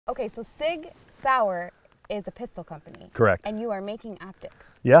Okay, so Sig Sauer is a pistol company. Correct. And you are making optics.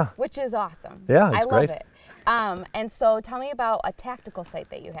 Yeah. Which is awesome. Yeah, it's great. I love it. And so tell me about a tactical sight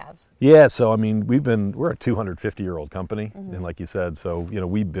that you have. Yeah, so I mean, we're a 250-year-old company, and like you said, so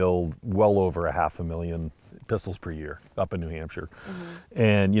we build well over 500,000 pistols per year up in New Hampshire.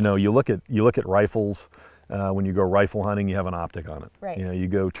 And you look at rifles. When you go rifle hunting, you have an optic on it. Right. You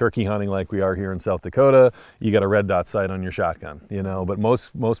go turkey hunting like we are here in South Dakota, you got a red dot sight on your shotgun. But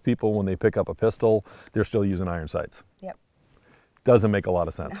most people, when they pick up a pistol, they're still using iron sights. Yep. Doesn't make a lot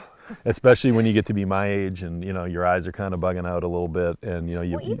of sense, especially when you get to be my age and your eyes are kind of bugging out a little bit, and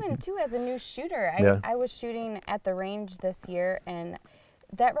well, even too as a new shooter, I was shooting at the range this year, and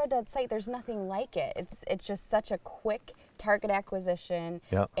that red dot sight, there's nothing like it. It's just such a quick target acquisition,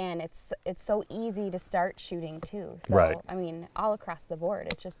 and it's so easy to start shooting too. So I mean, all across the board,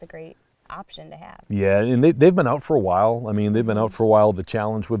 it's just a great option to have. Yeah, and they've been out for a while. I mean, they've been out for a while. The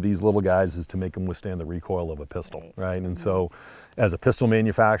challenge with these little guys is to make them withstand the recoil of a pistol, right? And so as a pistol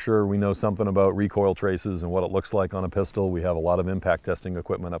manufacturer, we know something about recoil traces and what it looks like on a pistol. We have a lot of impact testing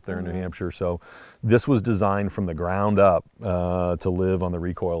equipment up there in New Hampshire. So this was designed from the ground up to live on the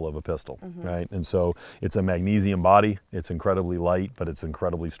recoil of a pistol, right? And so it's a magnesium body. It's incredibly light, but it's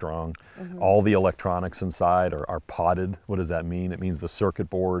incredibly strong. All the electronics inside are potted. What does that mean? It means the circuit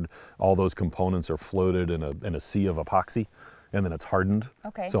board, all those components are floated in a sea of epoxy, and then it's hardened.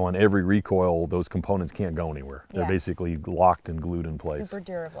 Okay. So on every recoil, those components can't go anywhere. They're basically locked and glued in place. Super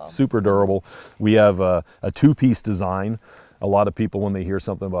durable. Super durable. We have a two-piece design. A lot of people, when they hear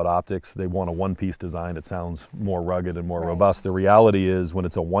something about optics, they want a one-piece design. It sounds more rugged and more robust. The reality is, when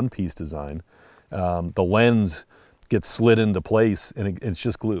it's a one-piece design, the lens gets slid into place, and it's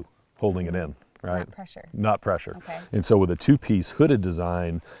just glue holding it in. Right? Not pressure. Not pressure. Okay. And so with a two-piece hooded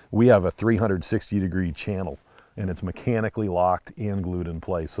design, we have a 360-degree channel, and it's mechanically locked and glued in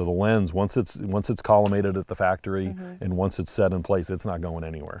place. So the lens, once it's collimated at the factory, and once it's set in place, it's not going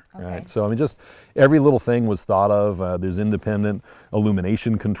anywhere. Right? So I mean, just every little thing was thought of. There's independent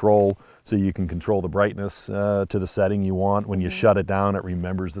illumination control, so you can control the brightness to the setting you want. When you shut it down, it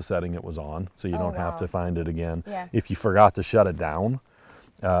remembers the setting it was on, so you don't have to find it again. Yeah. If you forgot to shut it down,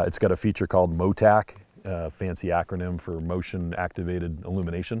 it's got a feature called MOTAC, fancy acronym for motion activated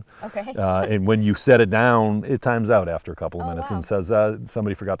illumination. Okay. And when you set it down, it times out after a couple of minutes and says,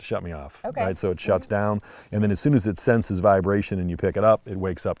 somebody forgot to shut me off. Okay. Right? So it shuts down, and then as soon as it senses vibration and you pick it up, it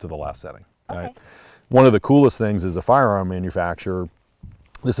wakes up to the last setting. Right? One of the coolest things as a firearm manufacturer,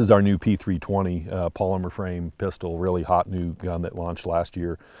 this is our new P320 polymer frame pistol, really hot new gun that launched last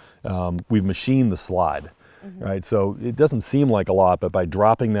year. We've machined the slide. Right, so it doesn't seem like a lot, but by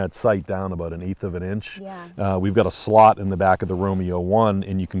dropping that sight down about 1/8 of an inch, we've got a slot in the back of the Romeo 1,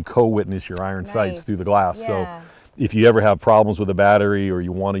 and you can co-witness your iron sights through the glass. So if you ever have problems with a battery or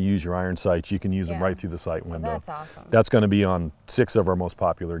you want to use your iron sights, you can use them right through the sight window. Well, that's awesome. That's going to be on 6 of our most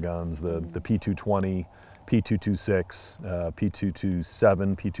popular guns: the P220, P226,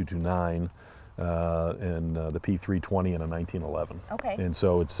 P227, P229, and the P320 and a 1911. Okay. And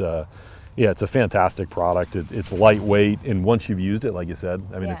so it's it's a fantastic product. It's lightweight, and once you've used it, like you said,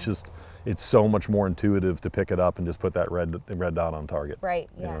 I mean, it's so much more intuitive to pick it up and just put that red dot on target. Right.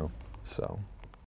 You know, so.